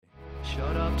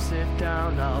Shut up, sit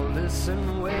down, I'll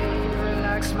listen, wait,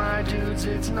 relax my dudes,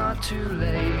 it's not too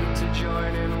late to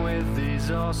join in with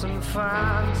these awesome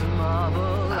fans and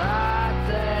marble out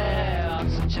there.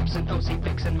 Arts and chips and OC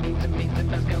fix and memes and memes and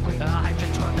best girl queen. Hype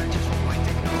and twat, I just won't quite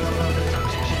ignore all the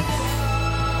toxic shit.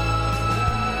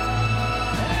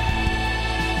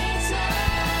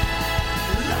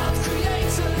 Love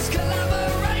creators,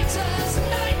 collaborators,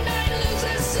 night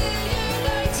losers, see you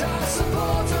later.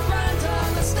 Support a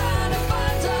random, a stand of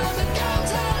fandom, and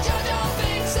counter judge your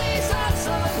big season.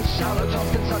 Shallow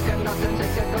jobs can suck and nothing,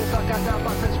 take a go suck at the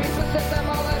buttons. We set them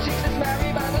all as she's this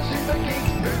merry band of super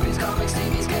geeks. Movies, comics,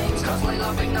 TVs, games, cosplay,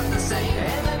 loving, not the same.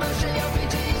 MMOs,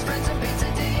 JRPGs, friends and beats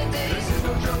and D&D. This is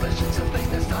no trouble, it's a thing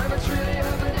this time, it's really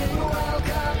happening.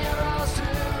 Welcome, you're all to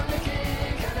the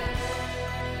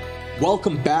Geekoning.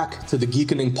 Welcome back to the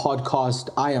Geekoning podcast.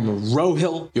 I am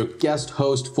Rohil, your guest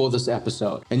host for this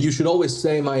episode. And you should always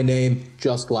say my name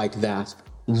just like that,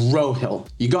 Rohil.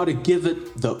 You gotta give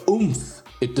it the oomph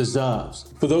it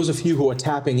deserves. For those of you who are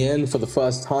tapping in for the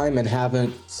first time and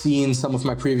haven't seen some of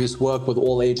my previous work with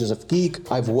All Ages of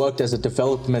Geek, I've worked as a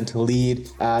development lead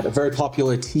at a very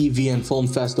popular TV and film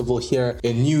festival here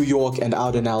in New York and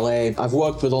out in LA. I've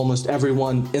worked with almost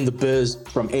everyone in the biz,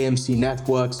 from AMC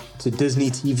Networks to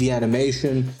Disney TV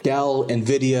Animation, Dell,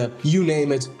 Nvidia, you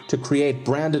name it, to create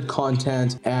branded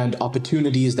content and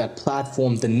opportunities that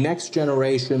platform the next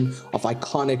generation of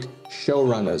iconic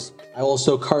showrunners. I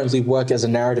also currently work as a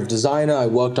narrative designer. I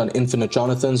worked on Infinite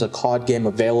Jonathans, a card game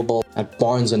available at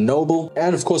Barnes & Noble.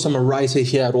 And of course, I'm a writer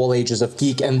here at All Ages of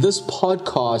Geek. And this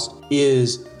podcast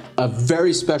is a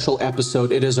very special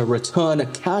episode. It is a return, a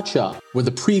catch-up, with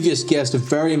the previous guest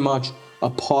very much a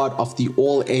part of the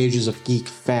All Ages of Geek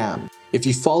fam. If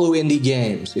you follow indie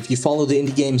games, if you follow the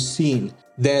indie game scene,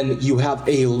 then you have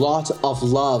a lot of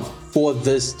love for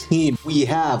this team. We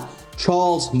have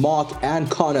Charles, Mark, and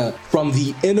Connor from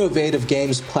the innovative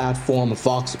games platform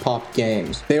VoxPop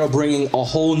Games. They are bringing a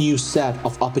whole new set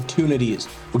of opportunities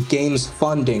for games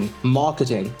funding,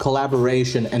 marketing,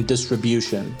 collaboration, and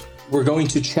distribution. We're going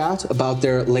to chat about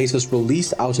their latest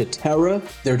release, Out at Terra,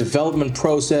 their development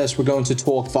process. We're going to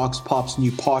talk VoxPop's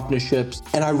new partnerships.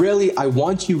 And I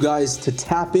want you guys to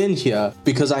tap in here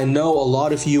because I know a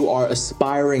lot of you are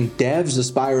aspiring devs,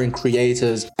 aspiring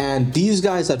creators. And these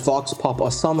guys at VoxPop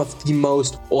are some of the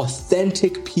most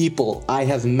authentic people I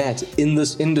have met in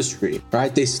this industry,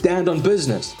 right? They stand on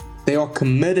business. They are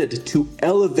committed to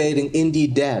elevating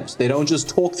indie devs. They don't just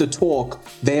talk the talk.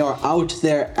 They are out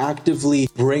there actively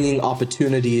bringing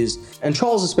opportunities. And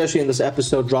Charles, especially in this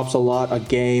episode, drops a lot of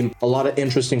game, a lot of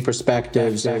interesting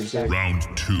perspectives. Round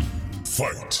 2,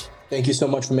 fight. Thank you so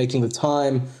much for making the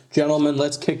time. Gentlemen,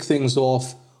 let's kick things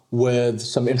off with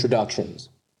some introductions.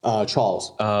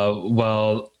 Charles.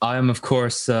 Well, I am, of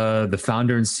course, the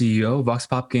founder and CEO of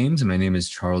VoxPop Games, and my name is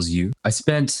Charles Yu. I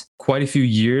spent quite a few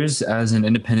years as an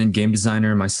independent game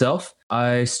designer myself.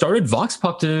 I started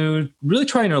VoxPop to really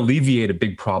try and alleviate a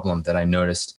big problem that I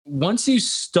noticed. Once you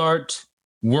start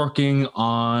working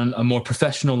on a more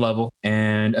professional level,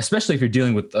 and especially if you're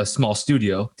dealing with a small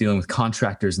studio, dealing with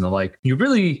contractors and the like, you're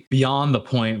really beyond the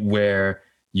point where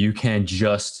you can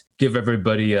just give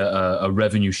everybody a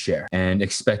revenue share and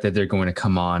expect that they're going to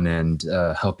come on and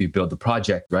help you build the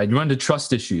project, right? You run into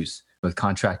trust issues with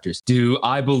contractors. Do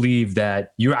I believe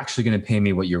that you're actually going to pay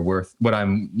me what you're worth, what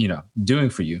I'm, doing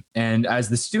for you? And as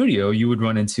the studio, you would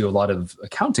run into a lot of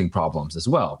accounting problems as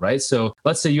well, right? So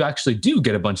let's say you actually do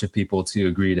get a bunch of people to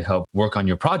agree to help work on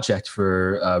your project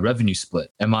for a revenue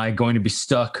split. Am I going to be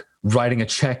stuck writing a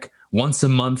check once a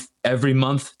month, every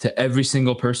month, to every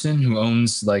single person who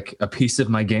owns like a piece of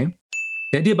my game?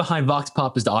 The idea behind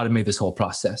VoxPop is to automate this whole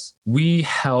process. We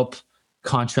help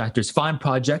contractors find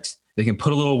projects they can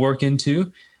put a little work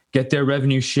into, get their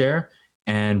revenue share,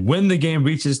 and when the game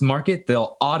reaches market,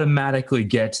 they'll automatically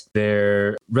get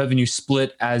their revenue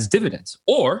split as dividends.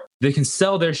 Or they can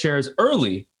sell their shares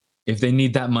early if they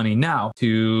need that money now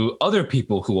to other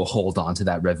people who will hold on to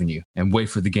that revenue and wait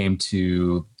for the game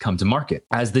to come to market.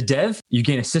 As the dev, you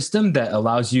gain a system that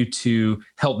allows you to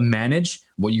help manage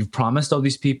what you've promised all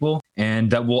these people,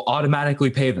 and that will automatically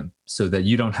pay them so that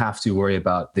you don't have to worry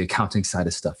about the accounting side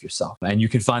of stuff yourself. And you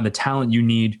can find the talent you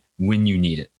need when you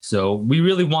need it. So we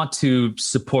really want to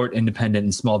support independent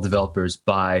and small developers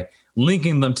by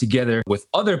linking them together with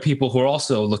other people who are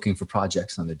also looking for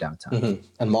projects on their downtime. Mm-hmm.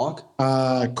 And Mark?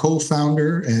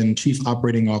 Co-founder and chief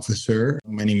operating officer.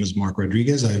 My name is Mark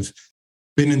Rodriguez. I've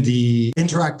been in the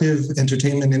interactive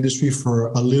entertainment industry for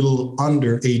a little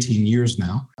under 18 years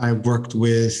now. I've worked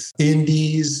with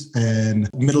indies and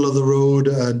middle of the road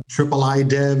AAA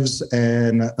devs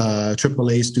and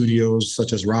AAA studios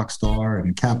such as Rockstar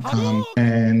and Capcom.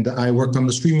 And I worked on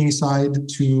the streaming side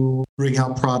to bring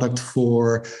out product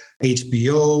for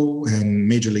HBO and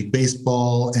Major League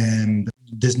Baseball and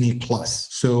Disney Plus.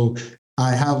 So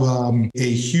I have a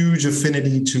huge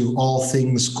affinity to all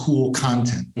things cool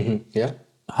content. Mm-hmm. Yeah.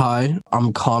 Hi,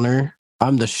 I'm Connor.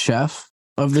 I'm the chef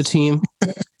of the team.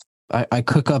 I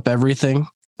cook up everything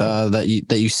that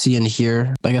you see and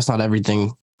hear. I guess not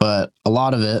everything, but a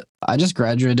lot of it. I just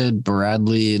graduated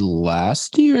Bradley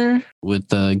last year with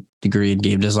the degree in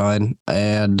game design,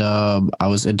 and I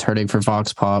was interning for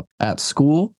VoxPop at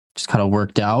school. Just kind of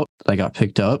worked out. I got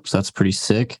picked up, so that's pretty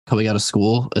sick. Coming out of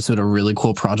school, it's been a really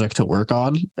cool project to work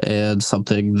on and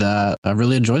something that I've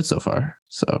really enjoyed so far.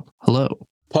 So, hello.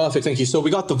 Perfect, thank you. So we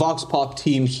got the VoxPop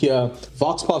team here.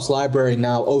 VoxPop's library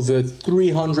now, over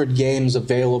 300 games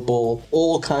available,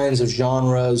 all kinds of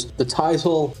genres. The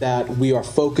title that we are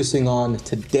focusing on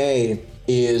today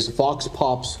is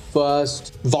VoxPop's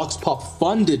first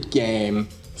VoxPop-funded game,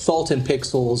 Salt and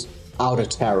Pixels: Outer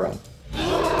Terror.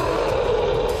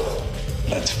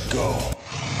 Let's go.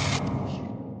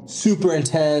 Super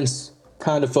intense,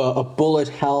 kind of a bullet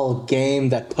hell game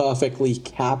that perfectly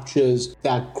captures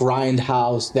that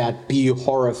grindhouse, that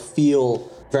B-horror feel.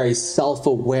 Very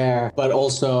self-aware, but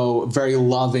also very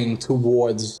loving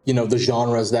towards, the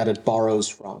genres that it borrows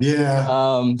from.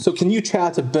 Yeah. So can you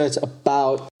chat a bit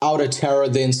about Outer Terror,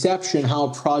 the inception, how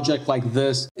a project like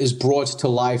this is brought to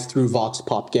life through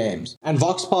VoxPop Games? And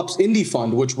VoxPop's Indie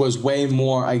Fund, which was way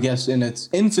more, I guess, in its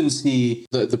infancy,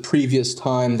 the previous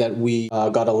time that we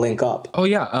got a link up. Oh,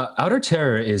 yeah. Outer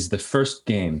Terror is the first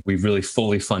game we've really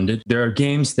fully funded. There are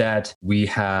games that we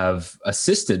have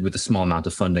assisted with a small amount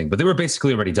of funding, but they were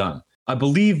basically already done. I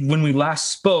believe when we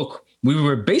last spoke, we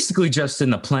were basically just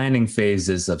in the planning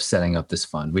phases of setting up this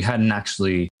fund. We hadn't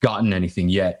actually gotten anything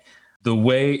yet. The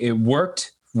way it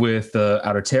worked with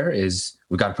Outer Terror is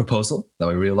we got a proposal that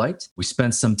we really liked. We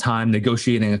spent some time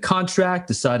negotiating a contract,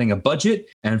 deciding a budget.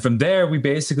 And from there, we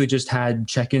basically just had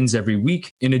check-ins every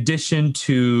week, in addition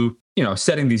to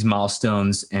setting these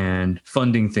milestones and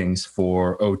funding things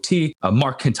for OT.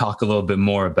 Mark can talk a little bit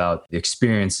more about the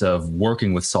experience of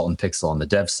working with Salt and Pixel on the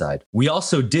dev side. We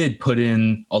also did put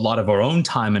in a lot of our own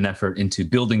time and effort into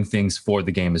building things for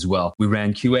the game as well. We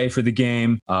ran QA for the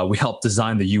game. We helped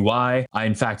design the UI. I,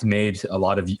 in fact, made a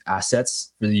lot of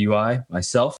assets for the UI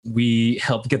myself. We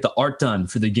helped get the art done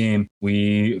for the game.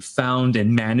 We found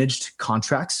and managed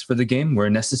contracts for the game where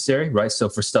necessary, right? So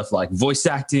for stuff like voice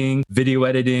acting, video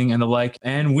editing, and the like,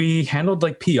 and we handled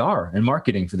like PR and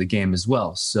marketing for the game as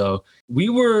well. So we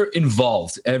were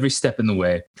involved every step in the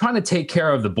way, trying to take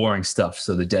care of the boring stuff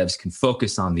so the devs can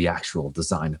focus on the actual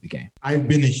design of the game. I've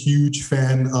been a huge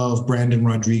fan of Brandon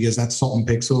Rodriguez at Salt and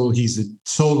Pixel. He's a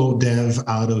solo dev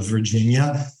out of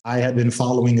Virginia. I had been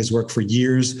following his work for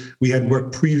years. We had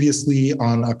worked previously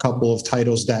on a couple of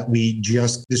titles that we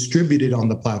just distributed on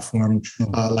the platform,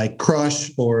 like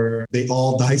Crush or They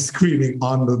All Die Screaming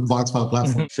on the VoxPop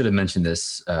platform. Should have mentioned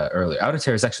this earlier. Outer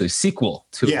Terror is actually a sequel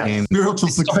to a game. Spiritual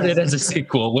It started as a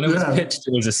sequel. When it was pitched,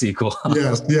 it was a sequel.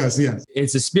 Yes.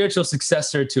 It's a spiritual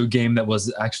successor to a game that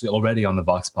was actually already on the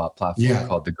VoxPop platform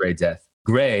called The Grey Death.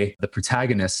 Gray, the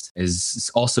protagonist, is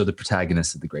also the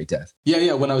protagonist of The Grey Death.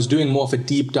 Yeah. When I was doing more of a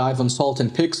deep dive on Salt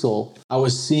and Pixel, I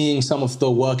was seeing some of the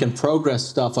work in progress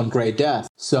stuff on Grey Death.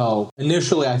 So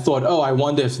initially I thought, I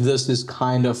wonder if this is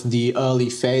kind of the early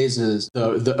phases,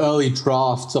 the early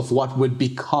drafts of what would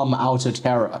become Outer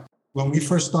Terror. When we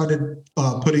first started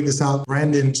putting this out,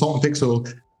 Brandon, Salt and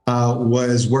Pixel,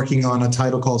 was working on a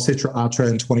title called Citra Atra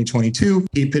in 2022.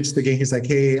 He pitched the game. He's like,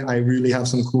 hey, I really have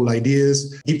some cool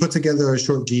ideas. He put together a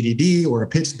short GDD or a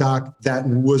pitch doc that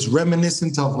was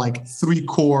reminiscent of like 3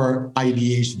 core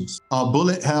ideations. A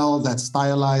bullet hell that's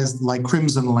stylized like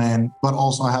Crimson Land, but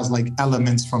also has like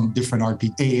elements from different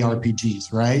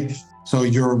ARPGs, right? So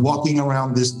you're walking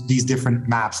around these different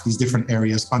maps, these different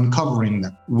areas, uncovering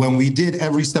them. When we did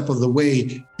every step of the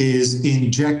way is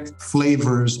inject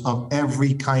flavors of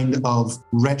every kind of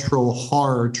retro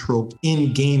horror trope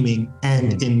in gaming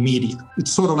and in media.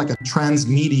 It's sort of like a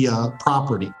transmedia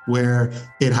property where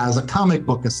it has a comic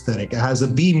book aesthetic, it has a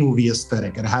B-movie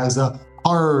aesthetic, it has a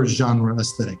horror genre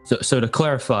aesthetic. So to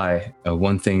clarify,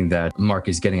 one thing that Mark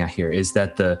is getting at here is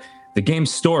that the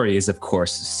game's story is, of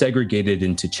course, segregated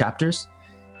into chapters,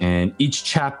 and each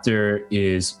chapter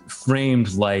is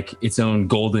framed like its own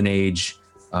golden age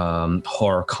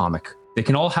horror comic. They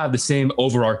can all have the same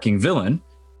overarching villain,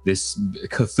 this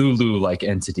Cthulhu-like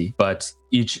entity, but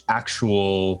each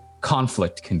actual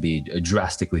conflict can be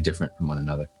drastically different from one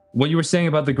another. What you were saying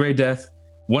about the Grey Death,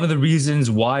 one of the reasons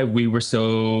why we were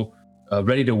so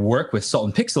ready to work with Salt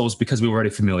and Pixels, because we were already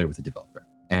familiar with the developer.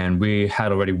 And we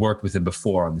had already worked with him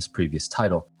before on this previous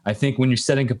title. I think when you're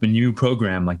setting up a new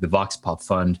program like the VoxPop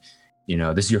Fund,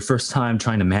 this is your first time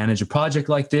trying to manage a project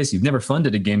like this. You've never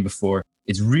funded a game before.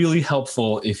 It's really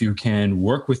helpful if you can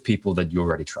work with people that you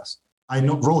already trust. I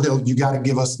know, Rohil, you got to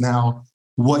give us now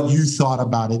what you thought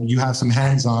about it. You have some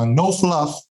hands-on, no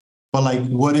fluff, but like,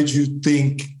 what did you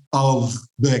think of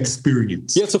the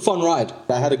experience? Yeah, it's a fun ride.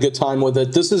 I had a good time with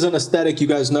it. This is an aesthetic, you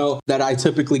guys know, that I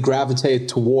typically gravitate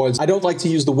towards. I don't like to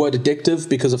use the word addictive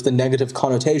because of the negative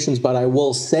connotations, but I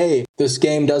will say this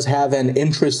game does have an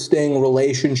interesting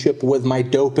relationship with my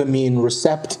dopamine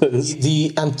receptors.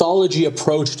 The anthology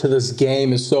approach to this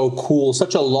game is so cool.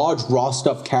 Such a large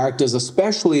roster of characters,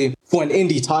 especially for an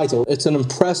indie title. It's an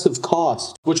impressive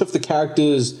cast. Which of the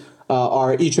characters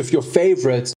are each of your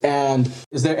favorites? And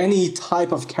is there any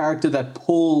type of character that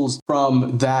pulls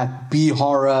from that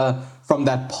B-horror, from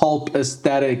that pulp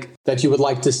aesthetic that you would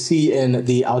like to see in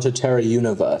the Outer Terra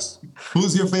universe?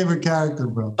 Who's your favorite character,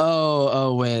 bro?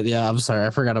 Oh, wait. Yeah, I'm sorry. I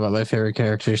forgot about my favorite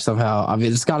character somehow. I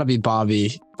mean, it's got to be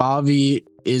Bobby. Bobby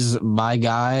is my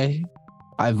guy.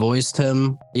 I voiced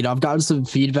him. I've gotten some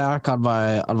feedback on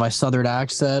my Southern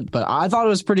accent, but I thought it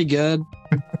was pretty good.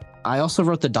 I also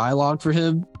wrote the dialogue for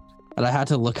him. And I had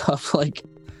to look up like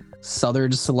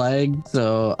Southern slang.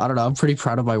 So I don't know. I'm pretty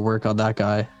proud of my work on that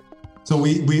guy. So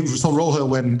Rohil,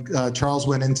 when Charles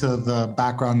went into the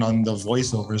background on the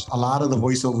voiceovers, a lot of the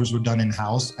voiceovers were done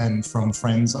in-house and from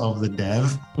friends of the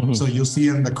dev. Mm-hmm. So you'll see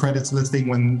in the credits listing,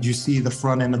 when you see the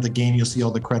front end of the game, you'll see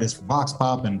all the credits for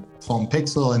VoxPop and Foam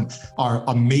Pixel and our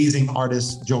amazing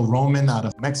artist, Joe Roman out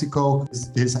of Mexico.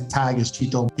 His tag is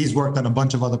Chito. He's worked on a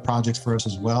bunch of other projects for us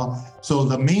as well. So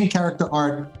the main character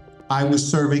art, I was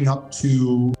serving up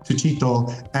to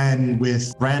Chito, and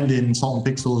with Brandon, Salt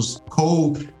and Pixels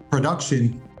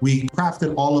co-production, we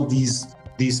crafted all of these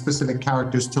specific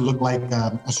characters to look like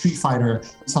a Street Fighter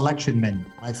selection menu.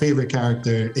 My favorite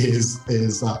character is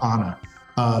Anna,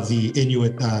 the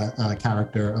Inuit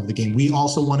character of the game. We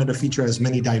also wanted to feature as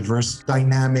many diverse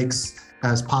dynamics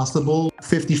as possible.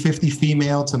 50-50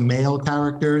 female to male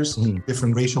characters,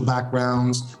 different racial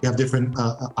backgrounds. We have different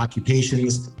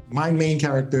occupations. My main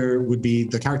character would be,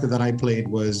 the character that I played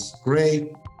was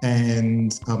Gray,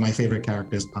 and my favorite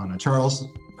character is Anna. Charles?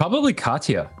 Probably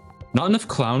Katya. Not enough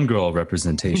clown girl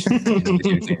representation in the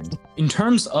video game. In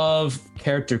terms of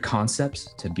character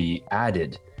concepts to be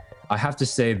added, I have to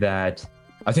say that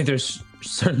I think there's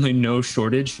certainly no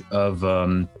shortage of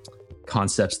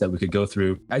concepts that we could go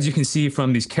through. As you can see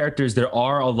from these characters, there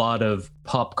are a lot of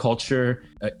pop culture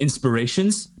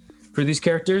inspirations for these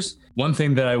characters. One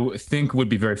thing that I think would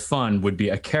be very fun would be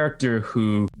a character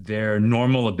who their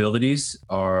normal abilities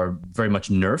are very much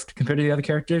nerfed compared to the other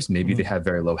characters. Maybe they have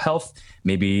very low health.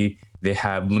 Maybe they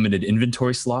have limited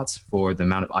inventory slots for the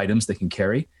amount of items they can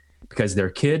carry because they're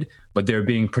a kid, but they're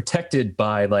being protected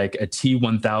by like a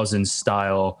T-1000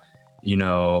 style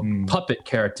puppet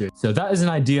character. So that is an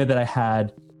idea that I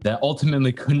had that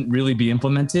ultimately couldn't really be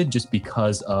implemented just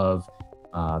because of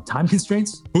time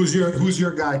constraints. Who's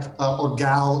your guy or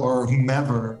gal or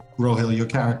whomever, Rohil, your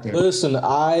character? Listen,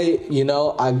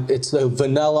 it's a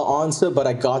vanilla answer, but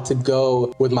I got to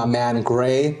go with my man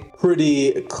Gray.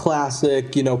 Pretty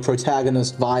classic,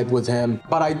 protagonist vibe with him.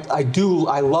 But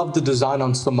I love the design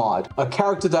on Samad. A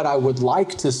character that I would like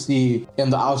to see in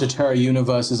the Outer Terra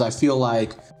universe is, I feel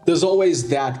like there's always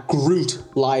that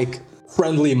Groot-like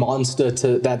friendly monster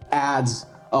that adds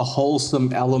a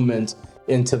wholesome element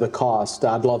into the cast.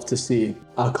 I'd love to see.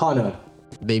 Connor.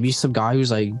 Maybe some guy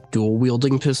who's like dual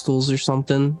wielding pistols or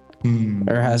something,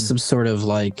 or has some sort of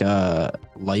like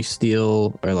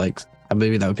lifesteal, or like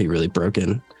maybe that would be really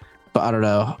broken. But I don't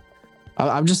know.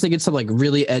 I'm just thinking some like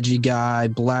really edgy guy,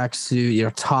 black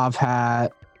suit, top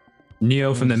hat.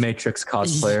 Neo from the Matrix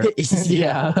cosplayer.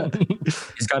 Yeah.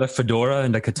 He's got a fedora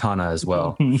and a katana as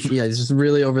well. Yeah, he's just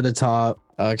really over the top.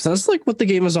 Because that's like what the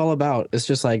game is all about. It's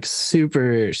just like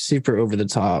super, super over the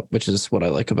top, which is what I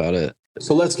like about it.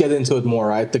 So let's get into it more,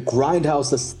 right? The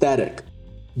grindhouse aesthetic,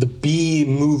 the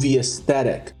B-movie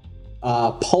aesthetic,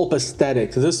 pulp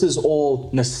aesthetic. This is all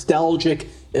nostalgic.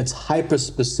 It's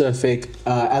hyper-specific.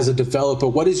 As a developer,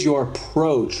 what is your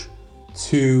approach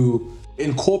to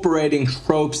incorporating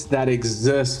tropes that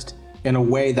exist in a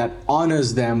way that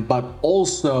honors them, but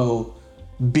also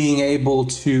being able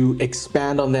to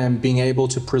expand on them, being able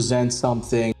to present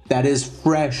something that is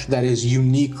fresh, that is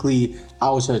uniquely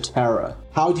outer terror?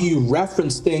 How do you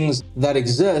reference things that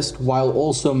exist while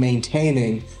also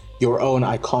maintaining your own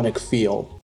iconic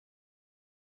feel?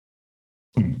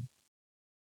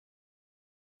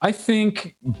 I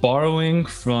think borrowing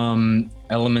from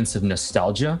elements of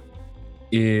nostalgia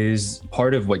is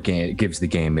part of what gives the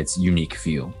game its unique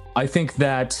feel. I think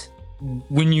that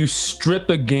when you strip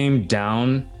a game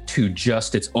down to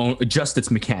just its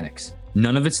mechanics,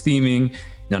 none of its theming,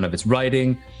 none of its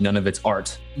writing, none of its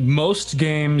art, most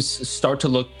games start to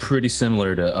look pretty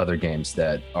similar to other games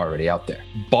that are already out there.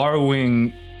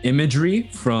 Borrowing imagery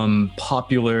from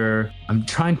popular, I'm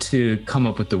trying to come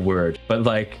up with the word, but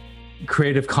like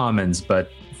Creative Commons, but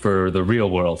for the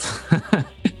real world.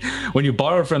 When you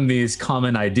borrow from these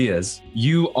common ideas,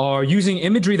 you are using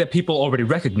imagery that people already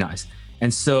recognize.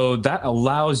 And so that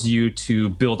allows you to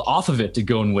build off of it to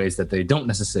go in ways that they don't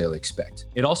necessarily expect.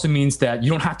 It also means that you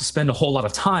don't have to spend a whole lot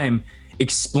of time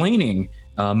explaining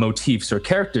motifs or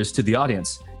characters to the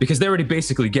audience because they already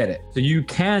basically get it. So you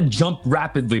can jump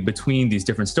rapidly between these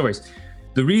different stories.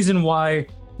 The reason why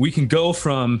we can go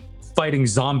from fighting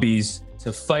zombies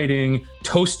to fighting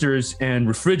toasters and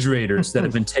refrigerators that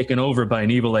have been taken over by an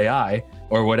evil AI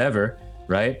or whatever,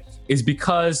 right, is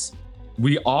because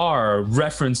we are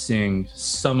referencing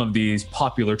some of these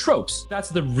popular tropes. That's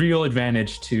the real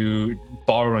advantage to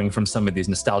borrowing from some of these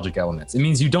nostalgic elements. It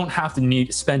means you don't have to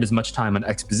spend as much time on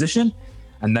exposition,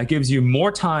 and that gives you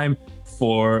more time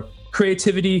for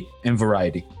creativity and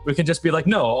variety. We can just be like,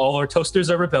 no, all our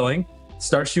toasters are rebelling,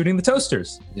 start shooting the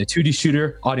toasters. In a 2D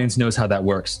shooter, audience knows how that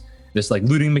works. This like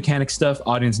looting mechanic stuff,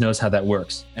 audience knows how that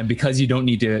works. And because you don't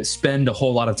need to spend a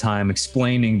whole lot of time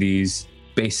explaining these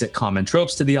basic common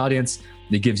tropes to the audience,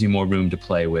 it gives you more room to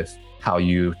play with how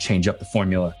you change up the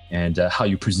formula and how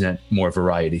you present more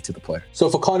variety to the player. So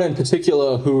for Connor in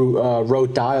particular, who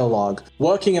wrote dialogue,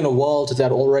 working in a world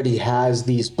that already has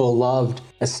these beloved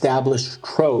established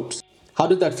tropes, how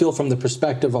did that feel from the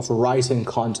perspective of writing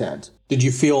content? Did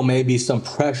you feel maybe some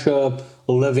pressure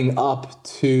living up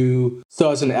to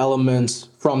certain elements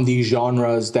from these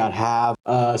genres that have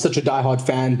such a diehard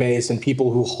fan base and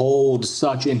people who hold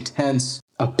such intense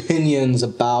opinions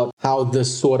about how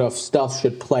this sort of stuff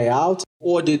should play out?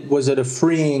 Or was it a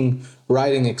freeing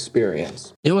writing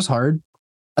experience? It was hard.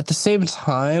 At the same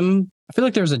time, I feel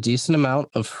like there was a decent amount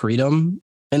of freedom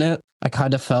in it. I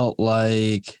kind of felt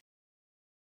like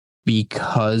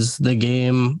because the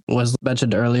game was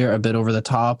mentioned earlier a bit over the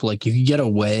top, like you could get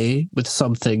away with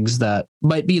some things that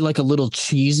might be like a little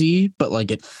cheesy, but like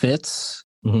it fits,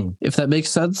 if that makes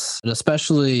sense. And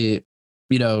especially,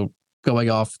 you know,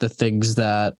 going off the things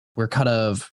that were kind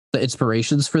of the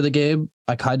inspirations for the game,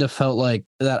 I kind of felt like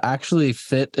that actually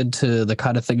fit into the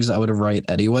kind of things I would write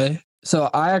anyway. So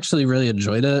I actually really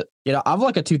enjoyed it. You know, I'm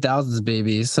like a 2000s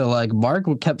baby. So like Mark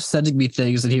kept sending me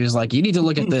things and he was like, you need to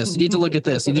look at this. You need to look at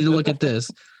this. You need to look at this.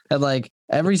 And like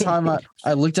every time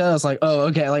I looked at it, I was like, oh,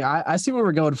 okay. Like I see what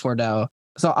we're going for now.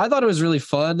 So I thought it was really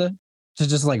fun to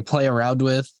just like play around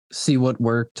with, see what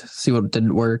worked, see what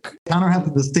didn't work. Connor had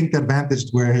the distinct advantage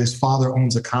where his father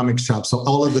owns a comic shop. So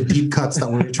all of the deep cuts that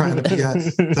we were trying to be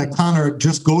at, like, Connor,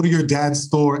 just go to your dad's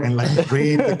store and like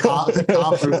raid the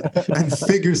coffers and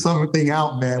figure something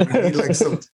out, man.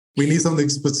 We need something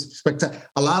spectacular.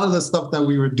 A lot of the stuff that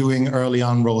we were doing early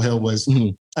on Roll Hill was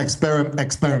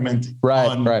experiment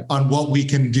on what we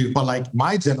can do. But like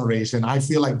my generation, I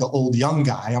feel like the old young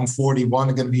guy. I'm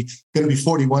 41, going to be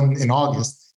 41 in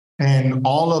August. And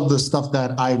all of the stuff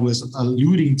that I was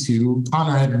alluding to,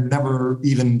 Connor had never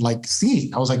even like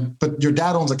seen. I was like, but your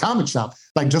dad owns a comic shop.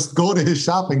 Like, just go to his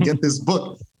shop and get this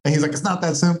book. And he's like, it's not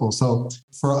that simple. So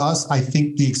for us, I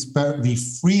think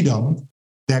the freedom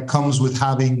that comes with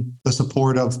having the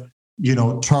support of, you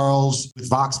know, Charles with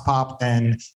VoxPop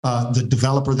and the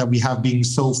developer that we have being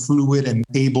so fluid and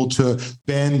able to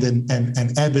bend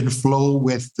and ebb and flow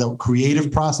with the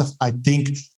creative process, I think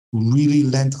really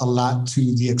lent a lot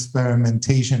to the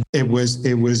experimentation. It was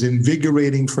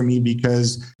invigorating for me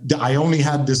because I only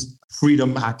had this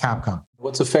freedom at Capcom.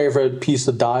 What's a favorite piece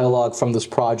of dialogue from this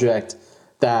project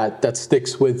that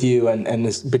sticks with you and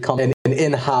has become an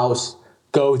in-house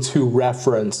go-to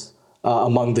reference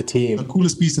among the team? The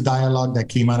coolest piece of dialogue that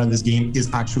came out of this game is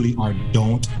actually our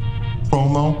Don't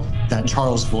promo that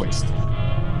Charles voiced.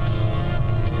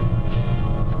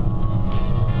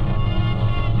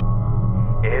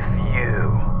 If you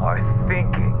are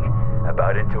thinking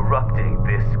about interrupting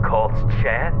this cult's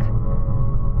chant,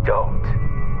 don't.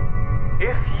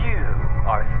 If you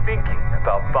are thinking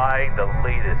about buying the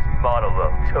latest model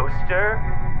of toaster,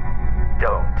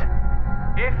 don't.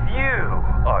 If you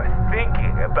are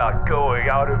thinking about going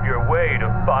out of your way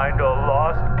to find a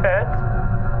lost pet,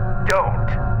 don't.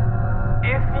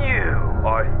 If you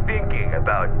are thinking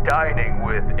about dining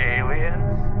with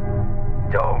aliens,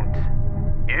 don't.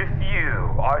 If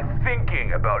you are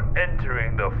thinking about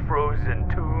entering the frozen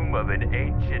tomb of an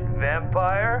ancient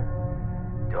vampire,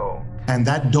 don't. And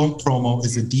that Don't promo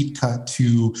is a deep cut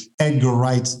to Edgar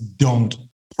Wright's Don't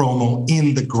promo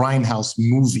in the Grindhouse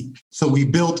movie. So we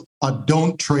built a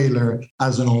Don't trailer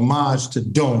as an homage to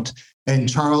Don't. And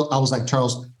Charles, I was like,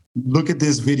 Charles, look at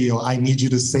this video. I need you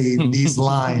to say these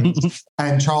lines.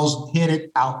 And Charles hit it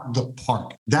out the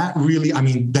park. That really, I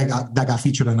mean, that got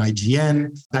featured on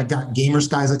IGN. That got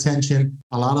GamerSky's attention.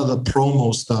 A lot of the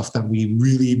promo stuff that we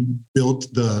really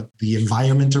built the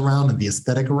environment around and the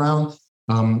aesthetic around.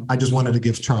 I just wanted to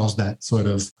give Charles that sort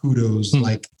of kudos,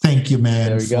 like, thank you,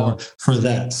 man, for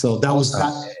that. So that was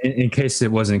that. In case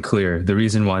it wasn't clear, the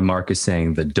reason why Mark is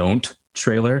saying the Don't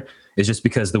trailer is just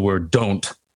because the word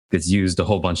don't gets used a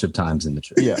whole bunch of times in the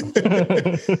trailer.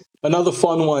 Yeah. Another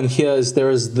fun one here is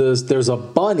there's a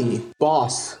bunny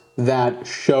boss that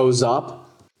shows up.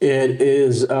 It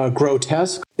is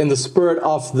grotesque. In the spirit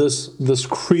of this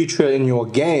creature in your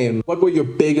game, what were your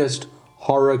biggest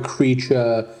horror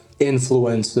creature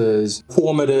influences,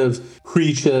 formative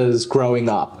creatures growing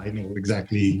up? I know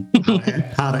exactly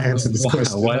how to answer this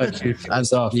question. Why don't you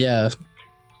hands off? Yeah.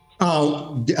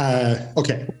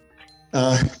 Okay.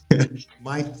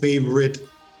 My favorite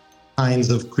kinds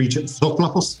of creatures. So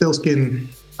Fluffleskin,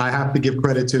 I have to give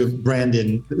credit to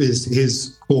Brandon, is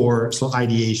his core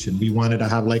ideation. We wanted to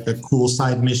have like a cool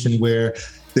side mission where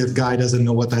this guy doesn't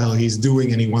know what the hell he's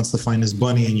doing and he wants to find his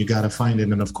bunny and you got to find it.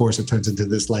 And of course it turns into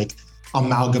this like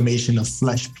amalgamation of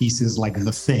flesh pieces like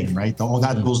The Thing, right?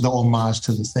 That goes the homage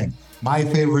to The Thing. My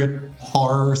favorite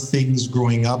horror things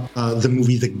growing up, the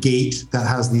movie The Gate, that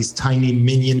has these tiny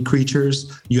minion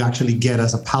creatures you actually get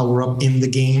as a power-up in the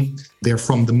game. They're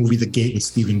from the movie The Gate with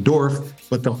Steven Dorff.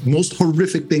 But the most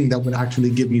horrific thing that would actually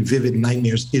give me vivid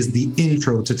nightmares is the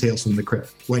intro to Tales from the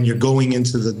Crypt. When you're going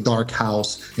into the dark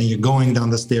house and you're going down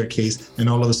the staircase and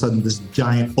all of a sudden this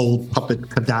giant old puppet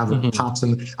cadaver pops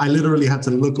in. I literally had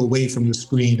to look away from the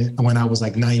screen when I was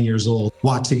like 9 years old,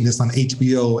 watching this on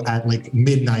HBO at like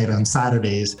midnight on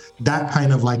Saturdays. That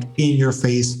kind of like in your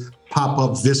face,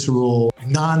 pop-up, visceral,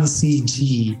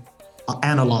 non-CG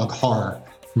analog horror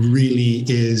really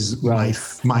is my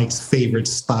favorite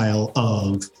style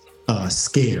of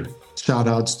scare. Shout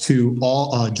outs to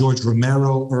all George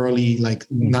Romero, early like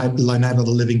Night of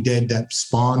the Living Dead that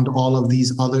spawned all of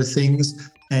these other things.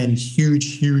 And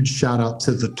huge shout out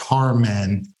to the Tar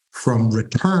Man from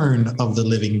Return of the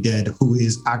Living Dead, who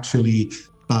is actually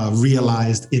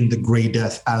realized in the Grey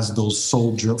Death as those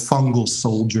fungal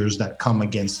soldiers that come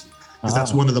against you. Because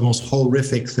that's one of the most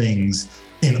horrific things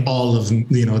in all of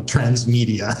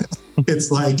transmedia. It's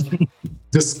like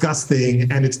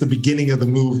disgusting, and it's the beginning of the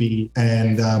movie.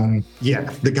 And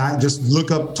the guy, just look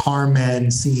up Tar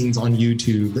Man scenes on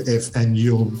YouTube, and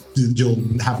you'll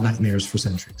have nightmares for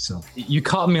centuries. So you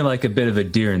caught me like a bit of a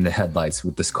deer in the headlights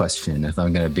with this question, if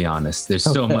I'm going to be honest. There's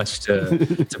so much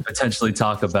to potentially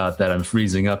talk about that I'm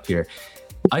freezing up here.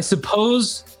 I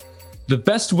suppose the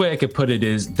best way I could put it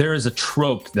is there is a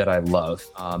trope that I love,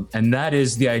 and that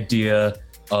is the idea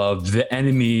of the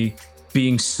enemy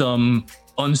being some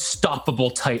unstoppable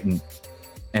titan,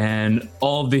 and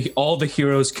all the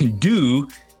heroes can do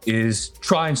is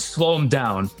try and slow them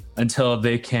down until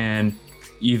they can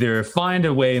either find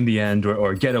a way in the end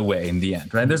or get away in the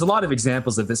end, right? There's a lot of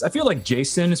examples of this. I feel like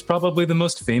Jason is probably the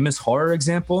most famous horror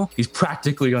example. He's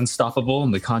practically unstoppable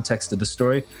in the context of the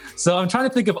story. So I'm trying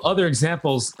to think of other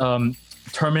examples.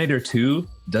 Terminator 2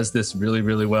 does this really,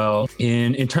 really well.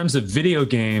 In terms of video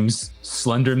games,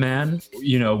 Slender Man,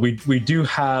 we do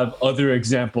have other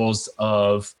examples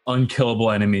of unkillable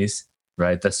enemies,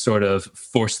 right, that sort of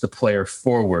force the player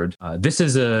forward. This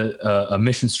is a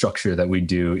mission structure that we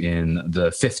do in the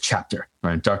 5th chapter,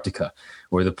 right, Antarctica,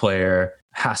 where the player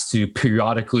has to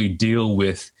periodically deal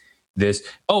with this.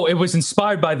 Oh, it was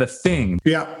inspired by The Thing.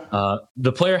 Yeah.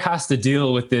 The player has to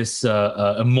deal with this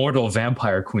immortal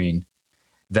vampire queen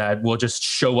that will just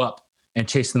show up and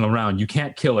chase them around. You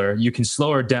can't kill her. You can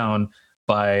slow her down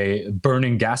by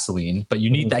burning gasoline, but you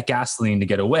need that gasoline to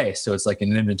get away. So it's like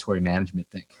an inventory management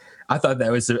thing. I thought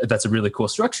that's a really cool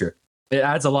structure. It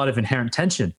adds a lot of inherent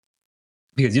tension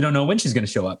because you don't know when she's going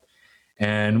to show up.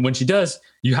 And when she does,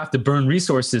 you have to burn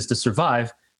resources to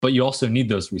survive, but you also need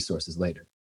those resources later.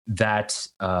 That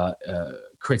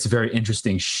creates a very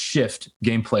interesting shift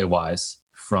gameplay-wise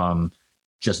from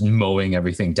just mowing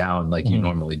everything down like you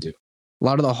normally do. A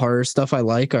lot of the horror stuff I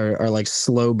like are like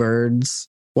slow burns.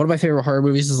 One of my favorite horror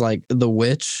movies is like The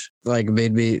Witch. Like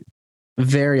made me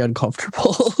very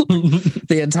uncomfortable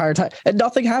the entire time. And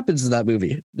nothing happens in that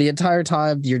movie. The entire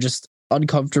time, you're just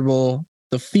uncomfortable.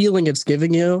 The feeling it's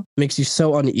giving you makes you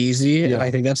so uneasy. Yeah. And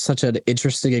I think that's such an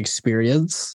interesting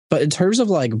experience. But in terms of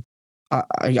like,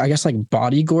 I guess like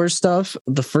body gore stuff,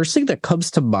 the first thing that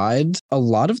comes to mind, a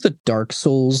lot of the Dark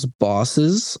Souls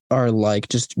bosses are like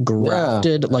just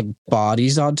grafted like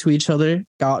bodies onto each other.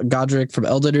 Godric from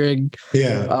Elden Ring.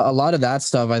 Yeah. A lot of that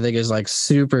stuff I think is like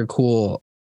super cool.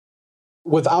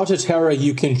 With Outer Terror,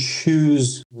 you can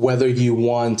choose whether you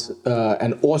want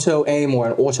an auto aim or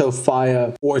an auto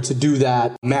fire, or to do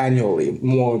that manually.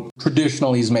 More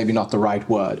traditionally is maybe not the right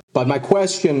word. But my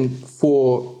question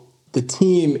for the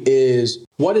team is,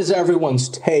 what is everyone's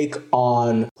take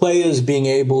on players being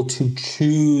able to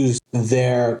choose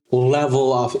their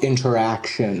level of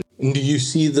interaction? And do you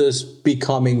see this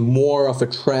becoming more of a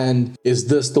trend? Is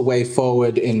this the way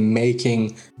forward in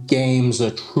making games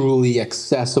a truly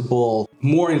accessible,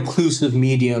 more inclusive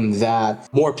medium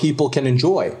that more people can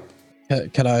enjoy?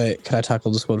 Can I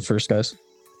tackle this one first, guys?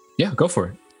 Yeah, go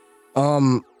for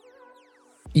it.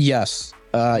 Yes.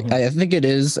 I think it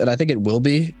is, and I think it will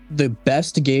be. The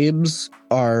best games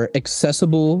are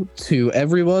accessible to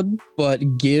everyone,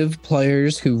 but give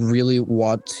players who really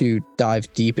want to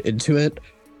dive deep into it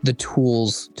the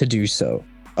tools to do so.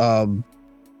 And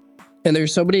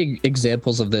there's so many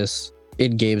examples of this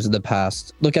in games in the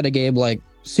past. Look at a game like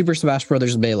Super Smash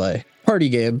Bros. Melee, party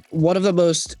game, one of the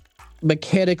most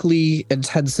mechanically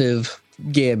intensive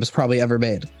games probably ever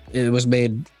made. It was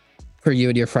made for you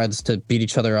and your friends to beat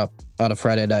each other up on a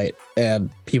Friday night, and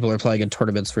people are playing in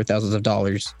tournaments for thousands of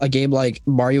dollars. A game like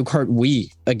Mario Kart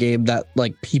Wii, a game that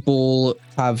like people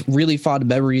have really fond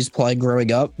memories playing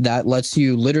growing up, that lets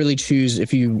you literally choose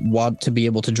if you want to be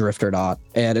able to drift or not.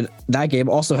 And that game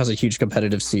also has a huge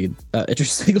competitive scene,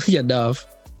 interestingly enough.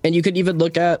 And you could even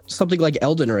look at something like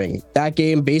Elden Ring. That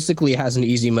game basically has an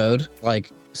easy mode,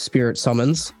 like Spirit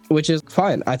Summons, which is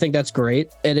fine. I think that's great.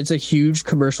 And it's a huge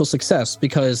commercial success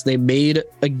because they made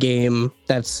a game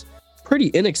that's pretty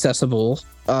inaccessible,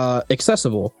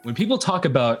 accessible. When people talk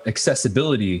about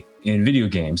accessibility in video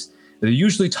games, they're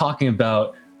usually talking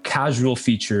about casual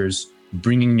features,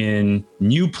 bringing in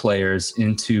new players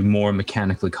into more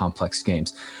mechanically complex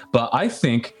games. But I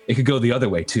think it could go the other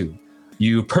way too.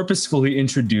 You purposefully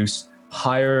introduce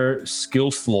higher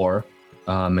skill floor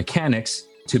mechanics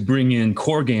to bring in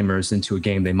core gamers into a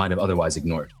game they might have otherwise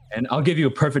ignored. And I'll give you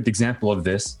a perfect example of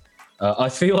this. I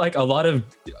feel like a lot of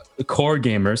core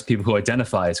gamers, people who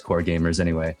identify as core gamers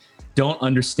anyway, don't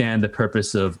understand the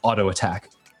purpose of auto attack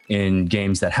in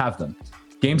games that have them.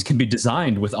 Games can be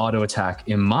designed with auto attack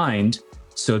in mind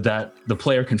so that the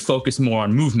player can focus more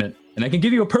on movement. And I can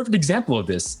give you a perfect example of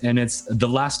this, and it's The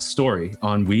Last Story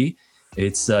on Wii.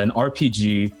 It's an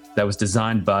RPG that was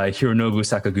designed by Hironobu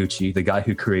Sakaguchi, the guy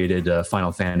who created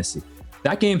Final Fantasy.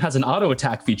 That game has an auto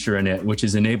attack feature in it, which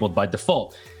is enabled by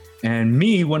default. And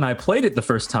me, when I played it the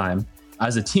first time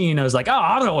as a teen, I was like, oh,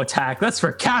 auto attack, that's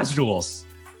for casuals.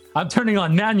 I'm turning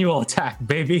on manual attack,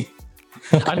 baby.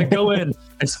 I'm gonna go in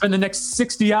and spend the next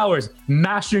 60 hours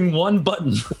mashing one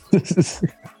button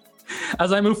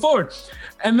as I move forward.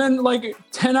 And then like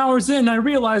 10 hours in, I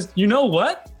realized, you know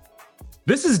what?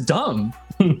 This is dumb,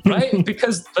 right?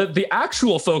 Because the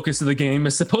actual focus of the game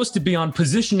is supposed to be on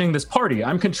positioning this party.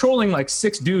 I'm controlling like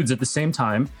 6 dudes at the same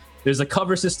time. There's a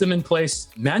cover system in place.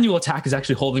 Manual attack is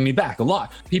actually holding me back a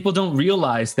lot. People don't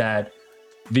realize that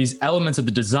these elements of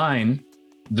the design,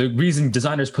 the reason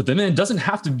designers put them in, doesn't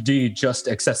have to be just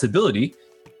accessibility.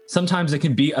 Sometimes it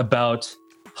can be about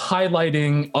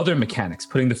highlighting other mechanics,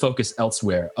 putting the focus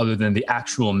elsewhere other than the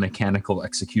actual mechanical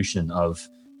execution of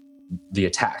the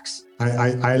attacks.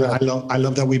 I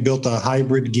love that we built a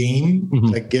hybrid game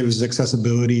that gives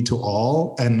accessibility to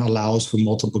all and allows for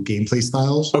multiple gameplay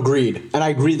styles. Agreed. And I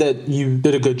agree that you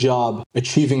did a good job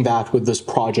achieving that with this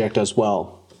project as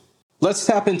well. Let's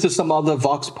tap into some other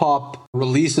VoxPop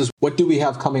releases. What do we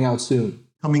have coming out soon?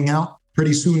 Coming out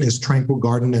pretty soon is Tranquil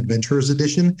Garden Adventures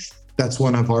Edition. That's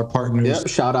one of our partners. Yep.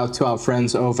 Shout out to our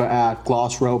friends over at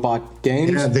Gloss Robot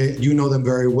Games. Yeah, you know them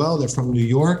very well. They're from New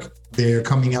York. They're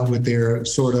coming out with their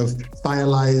sort of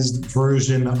stylized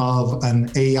version of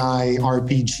an AI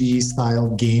RPG style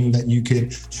game that you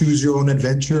could choose your own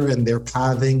adventure, and their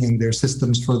pathing and their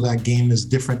systems for that game is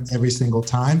different every single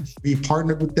time. We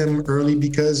partnered with them early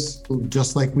because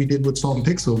just like we did with Salt and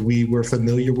Pixel, we were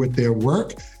familiar with their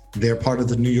work. They're part of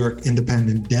the New York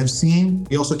independent dev scene.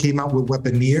 We also came out with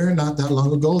Weaponeer not that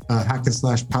long ago, a hack and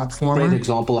slash platformer. Great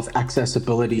example of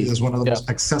accessibility. It's one of the most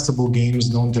accessible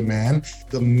games known to man.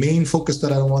 The main focus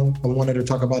that I wanted to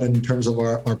talk about in terms of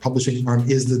our publishing arm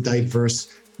is the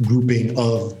diverse grouping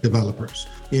of developers.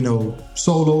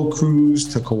 Solo crews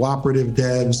to cooperative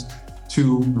devs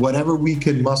to whatever we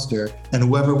can muster, and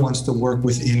whoever wants to work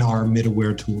within our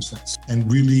middleware tool sets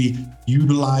and really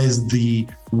utilize the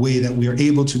way that we are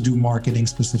able to do marketing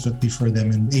specifically for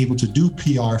them and able to do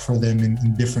PR for them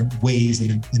in different ways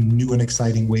and in new and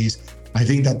exciting ways. I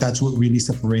think that that's what really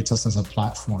separates us as a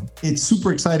platform. It's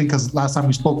super exciting because last time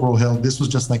we spoke, Rohil, this was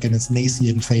just like in its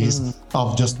nascent phase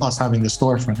of just us having the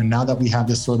storefront. And now that we have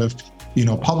this sort of,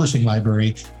 publishing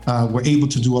library, we're able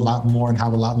to do a lot more and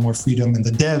have a lot more freedom. And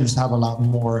the devs have a lot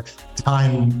more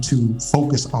time to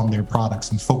focus on their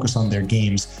products and focus on their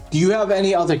games. Do you have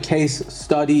any other case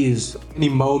studies, any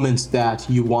moments that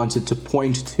you wanted to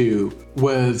point to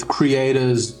with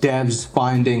creators, devs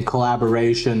finding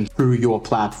collaboration through your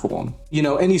platform?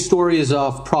 Any stories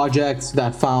of projects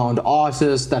that found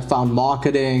artists, that found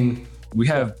marketing? We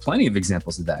have plenty of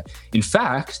examples of that. In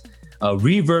fact,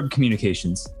 Reverb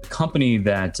Communications, the company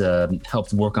that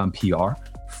helped work on PR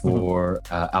for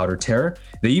Outer Terror,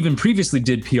 they even previously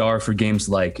did PR for games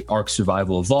like Ark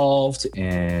Survival Evolved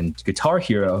and Guitar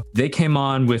Hero. They came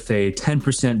on with a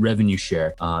 10% revenue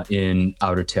share in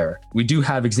Outer Terror. We do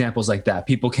have examples like that.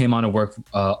 People came on to work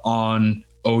on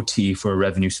OT for a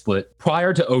revenue split.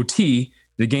 Prior to OT,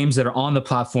 the games that are on the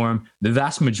platform, the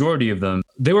vast majority of them,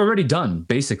 they were already done,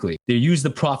 basically. They use the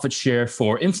profit share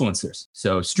for influencers.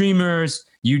 So streamers,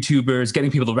 YouTubers, getting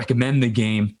people to recommend the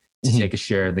game to take a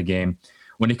share of the game.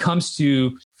 When it comes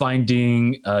to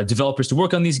finding developers to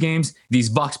work on these games, these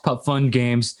VoxPop Fund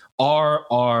games are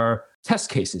our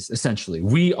test cases, essentially.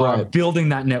 We are building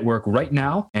that network right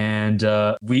now, and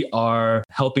we are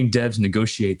helping devs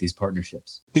negotiate these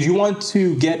partnerships. Did you want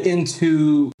to get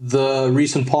into the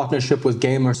recent partnership with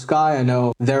GamerSky? I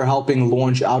know they're helping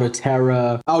launch Outer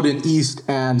Terror out in East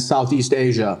and Southeast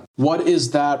Asia. What is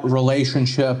that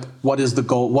relationship? What is the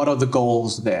goal? What are the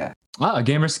goals there?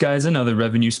 GamerSky is another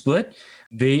revenue split.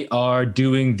 They are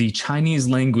doing the Chinese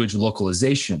language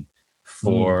localization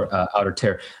for Outer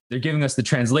Terror. They're giving us the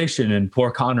translation, and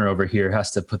poor Connor over here has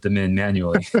to put them in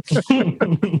manually.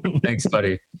 Thanks,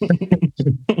 buddy.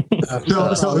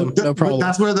 No problem.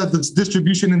 That's where the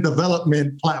distribution and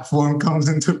development platform comes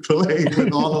into play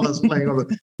with all of us playing on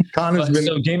the Connor's been...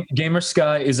 So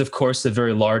GamerSky is, of course, a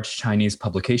very large Chinese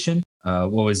publication.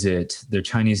 What was it? Their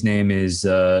Chinese name is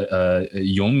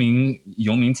Yongming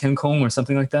Tiankong or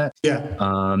something like that.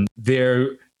 Yeah.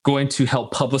 They're going to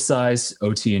help publicize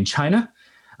OT in China,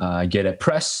 get it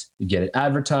press, get it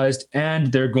advertised,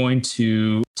 and they're going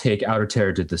to take Outer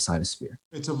Terror to the Sinosphere.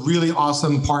 It's a really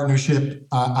awesome partnership.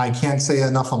 I can't say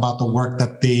enough about the work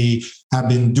that they have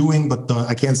been doing, but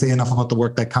I can't say enough about the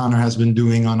work that Connor has been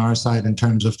doing on our side in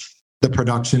terms of the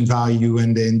production value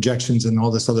and the injections and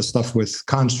all this other stuff with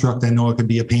Construct. I know it could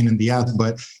be a pain in the ass,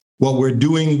 but what we're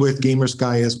doing with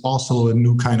GamerSky is also a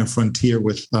new kind of frontier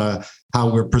with how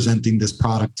we're presenting this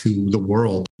product to the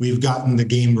world. We've gotten the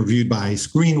game reviewed by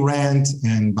Screen Rant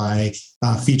and by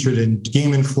featured in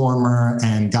Game Informer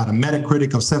and got a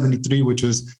Metacritic of 73, which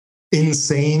was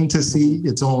insane to see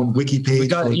its own wiki page. We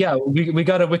got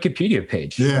a Wikipedia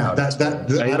page. Yeah,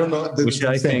 I don't know. Which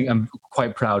I think I'm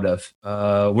quite proud of.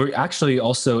 We're actually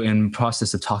also in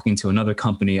process of talking to another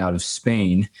company out of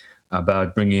Spain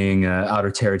about bringing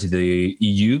Outer Terror to the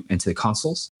EU and to the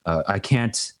consoles. I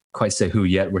can't quite say who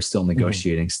yet. We're still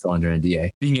negotiating, still under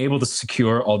NDA. Being able to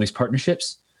secure all these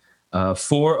partnerships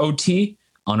for OT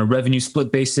on a revenue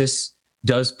split basis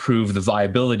does prove the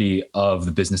viability of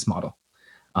the business model.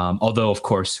 Although, of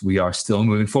course, we are still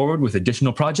moving forward with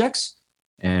additional projects,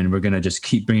 and we're going to just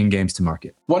keep bringing games to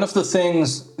market. One of the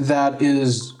things that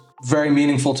is very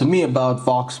meaningful to me about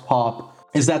VoxPop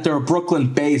is that they're a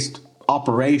Brooklyn-based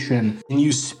operation, and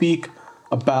you speak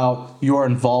about your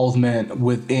involvement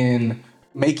within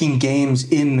making games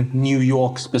in New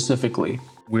York specifically.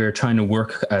 We're trying to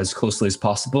work as closely as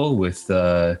possible with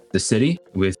the city,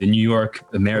 with the New York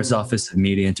Mayor's Office of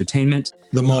Media Entertainment.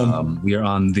 The MOME. We are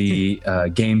on the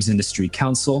Games Industry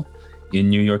Council in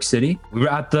New York City. We were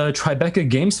at the Tribeca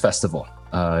Games Festival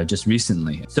just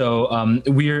recently. So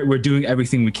we're doing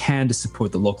everything we can to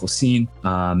support the local scene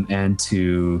and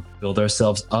to build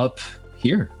ourselves up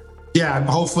here. Yeah,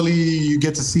 hopefully you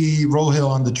get to see Rohil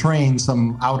on the train,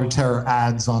 some Outer Terror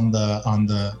ads on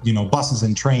the buses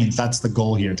and trains. That's the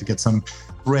goal here, to get some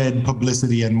red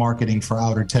publicity and marketing for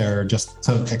Outer Terror, just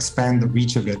to expand the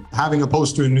reach of it. Having a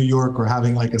poster in New York or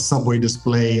having like a subway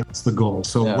display, that's the goal.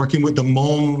 So working with the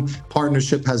MOME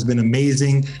partnership has been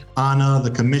amazing. Anna,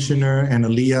 the commissioner, and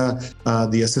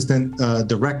Aaliyah, the assistant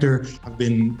director, have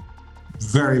been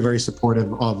very, very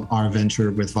supportive of our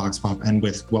venture with VoxPop and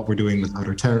with what we're doing with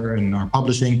Outer Terror and our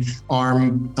publishing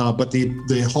arm. But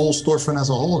the whole storefront as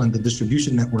a whole and the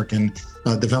distribution network and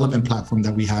development platform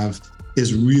that we have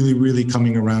is really, really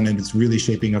coming around, and it's really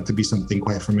shaping up to be something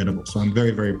quite formidable. So I'm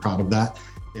very, very proud of that.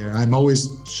 Yeah, I'm always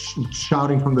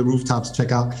shouting from the rooftops,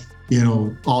 check out,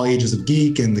 all ages of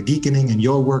geek and the Geekoning and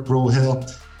your work, Rohill.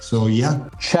 So yeah.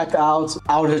 Check out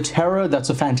Outer Terror. That's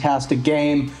a fantastic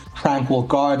game. Tranquil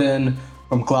Garden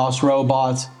from Glass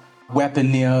Robot,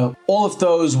 Weaponeer. All of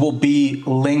those will be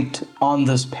linked on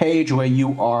this page where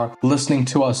you are listening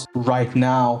to us right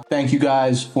now. Thank you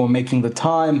guys for making the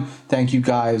time. Thank you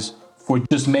guys for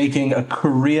just making a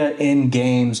career in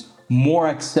games more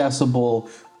accessible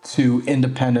to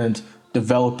independent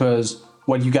developers.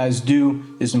 What you guys do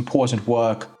is important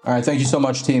work. All right, thank you so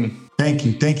much, team. Thank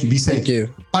you. Be safe. Thank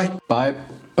you. Bye. Bye.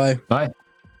 Bye. Bye.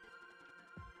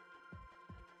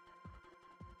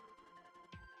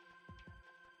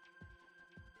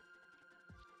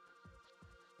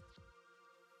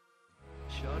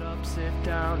 Shut up, sit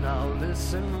down, I'll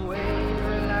listen, wait,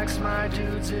 relax my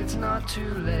dudes, it's not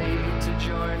too late to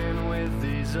join in with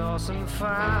these awesome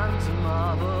fans and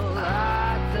marvel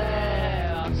out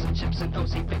there. Odds and chips and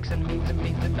OC pics and memes and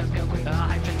memes and best go quick.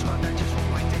 Hype and fun, I just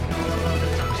won't wait, take note of all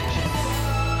the toxic shit.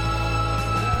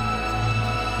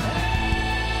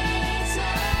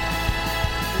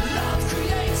 Love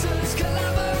creators,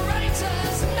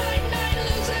 collaborators, night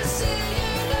losers, see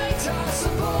you later.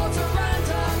 Support a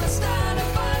random, stand a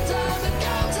phantom, and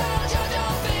go tell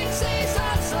your big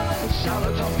season.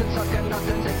 Charlatans can suck at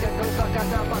nothing, they can go suck at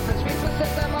their buttons. We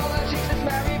possess them all, and Jesus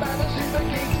Mary by the super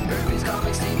geeks. Movies,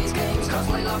 comics, TVs, games,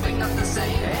 cosplay, loving, not the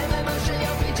same.